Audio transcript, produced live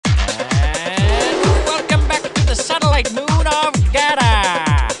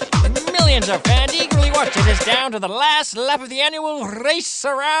are fans eagerly watching us down to the last lap of the annual race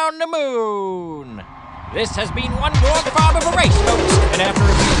around the moon. This has been one long farm of a race, folks, and after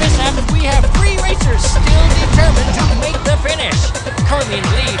a few mishaps, we have 3 racers still determined to make the finish. Currently in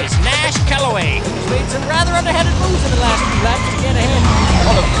the lead is Nash Calloway, who's made some rather underhanded moves in the last few laps to get ahead,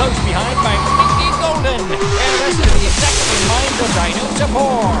 followed close behind by Mickey Golden, and the rest of the exacting mind of Dino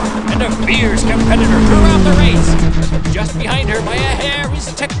Sapor, and a fierce competitor throughout the race. Just behind her by a hair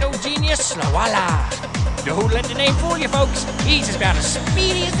is techno genius Slawala. Don't let the name fool you, folks. He's about as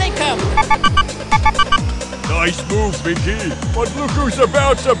speedy as they come. Nice move, Mickey. But look who's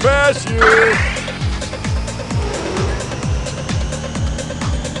about to pass you.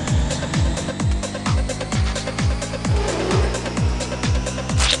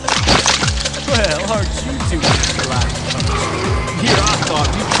 Well, aren't you two alive? Here I thought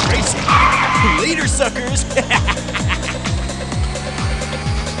you'd be racing. Later, suckers.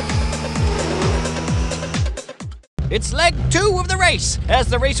 It's leg 2 of the race, as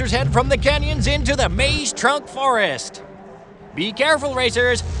the racers head from the canyons into the maze trunk forest. Be careful,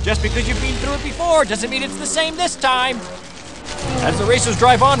 racers. Just because you've been through it before doesn't mean it's the same this time. As the racers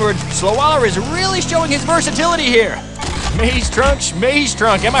drive onward, Slowala is really showing his versatility here. Maze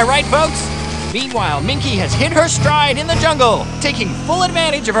trunk, am I right, folks? Meanwhile, Minky has hit her stride in the jungle, taking full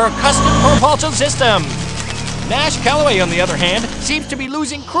advantage of her custom propulsion system. Nash Calloway, on the other hand, seems to be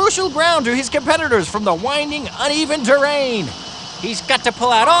losing crucial ground to his competitors from the winding, uneven terrain. He's got to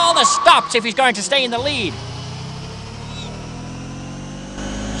pull out all the stops if he's going to stay in the lead.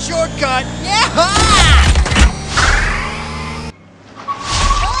 Shortcut. Yeah!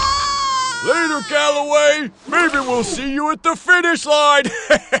 Later, Calloway. Maybe we'll see you at the finish line.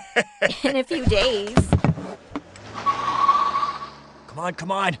 In a few days.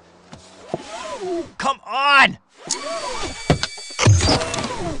 Come on. Come on!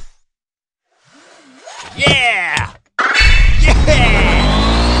 Yeah! Yeah!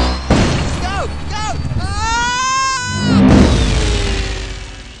 Go!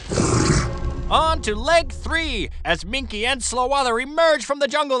 On to leg 3, as Minky and Slowala emerge from the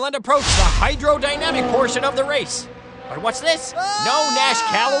jungle and approach the hydrodynamic portion of the race. But what's this? No Nash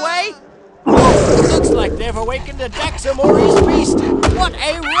Calloway? Looks like they've awakened the Daxamori's beast. What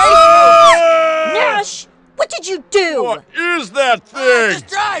a race! Nash! What did you do? What is that thing? Just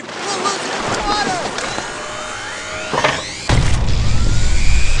drive! We'll lose it in the water!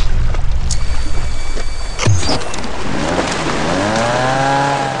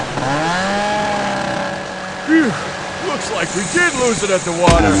 Phew. Looks like we did lose it at the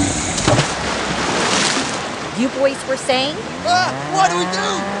water. You boys were saying? What do we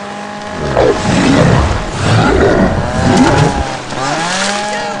do?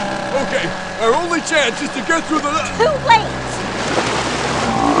 Okay, our only chance is to get through the... Too late!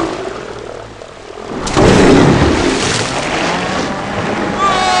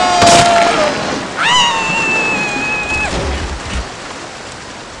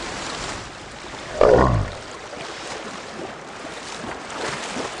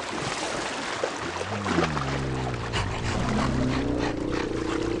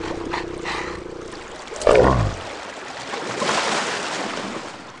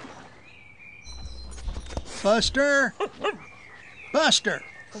 Buster? Buster!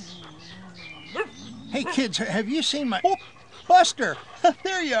 Hey, kids, have you seen my... Oh, Buster!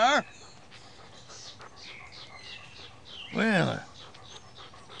 There you are! Well,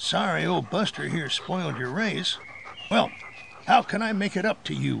 sorry old Buster here spoiled your race. Well, how can I make it up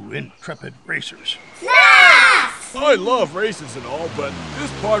to you, intrepid racers? I love races and all, but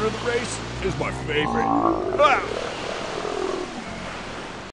this part of the race is my favorite. Ah!